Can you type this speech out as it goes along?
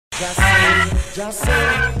Just say, just say,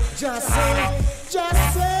 just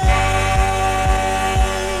say,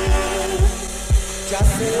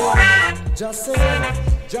 just say, just say,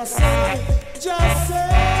 just say, just say.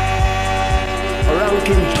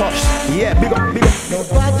 Ranking toss, yeah, big up, big up. No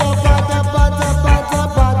bother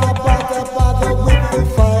with the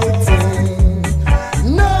fighting.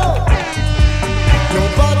 No, no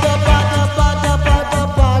bother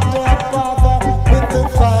with the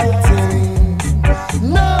fighting.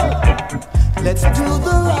 No, let's do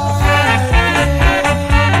the right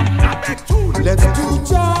thing. Let's do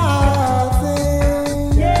job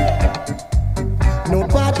thing. No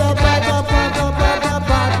bother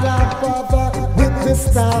with the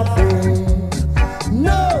stopping.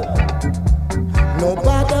 No, no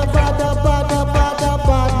bother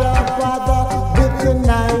with the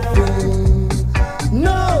knifing.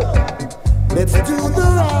 No, let's do the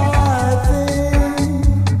right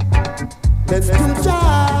thing. Let's do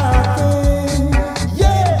job thing.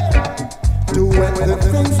 Yeah, doing the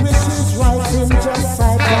things which is right in just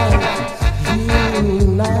like that.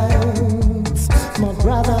 Unite, my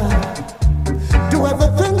brother. Doing the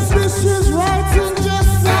things which is right in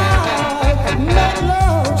just like make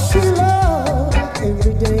love, she love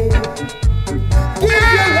every day. Give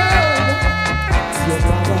your love to your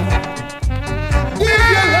brother. Give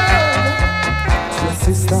your love to your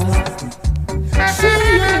sister. Share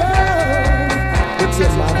your love with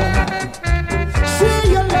your mother. Share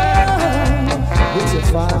your love with your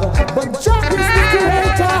father. But Jah is the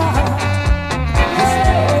creator.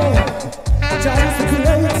 Hey, Jah is the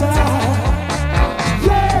creator.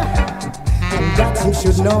 Yeah, and that you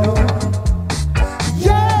should know.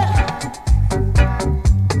 Yeah.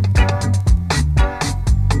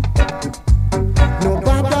 No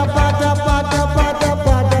bother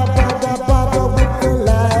with the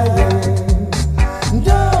lying.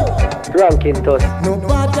 No. Ranking toss. No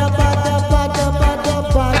bother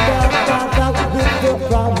with the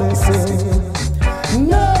promises.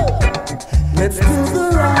 No, let's do the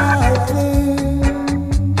right thing.